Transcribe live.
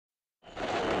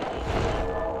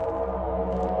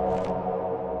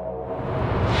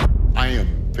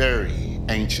very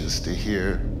anxious to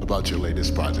hear about your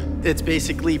latest project. It's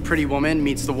basically Pretty Woman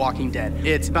meets The Walking Dead.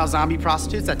 It's about zombie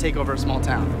prostitutes that take over a small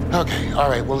town. Okay, all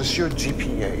right, well, it's your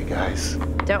GPA, guys.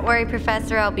 Don't worry,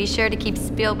 Professor. I'll be sure to keep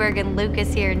Spielberg and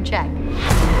Lucas here in check.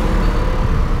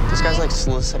 This guy's like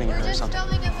soliciting her or something.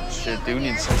 Shit, dude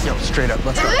needs some. Yo, straight up,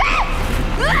 let's go.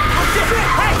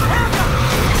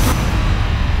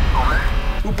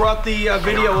 Who brought the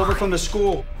video over from the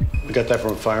school? We got that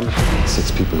from a fireman.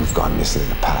 6 people who've gone missing in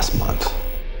the past month.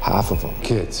 Half of them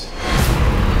kids.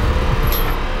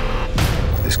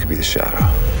 This could be the shadow.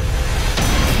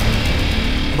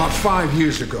 About 5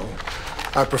 years ago,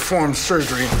 I performed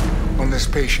surgery on this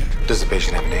patient. Does the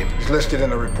patient have a name? He's listed in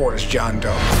the report as John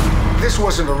Doe. This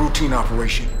wasn't a routine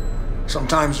operation.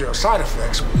 Sometimes there are side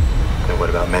effects. Then what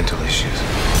about mental issues?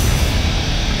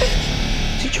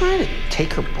 Is he trying to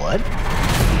take her blood?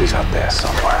 He's out there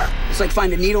somewhere. It's like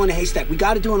finding a needle in a haystack. We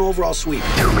gotta do an overall sweep.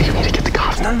 Dude, we need to get the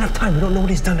cops. Not enough time. We don't know what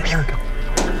he's done to Erica.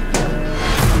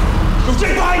 Go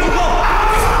straight behind you, go!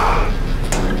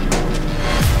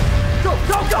 Go,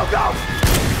 go, go, go!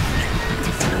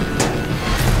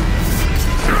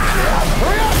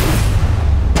 Hurry up!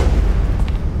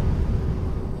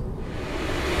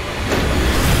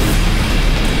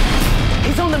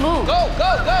 He's on the move. Go,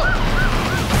 go, go!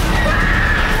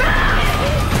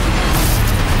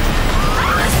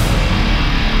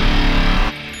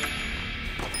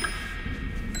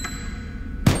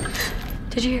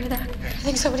 Did you hear that? I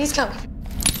think somebody's coming.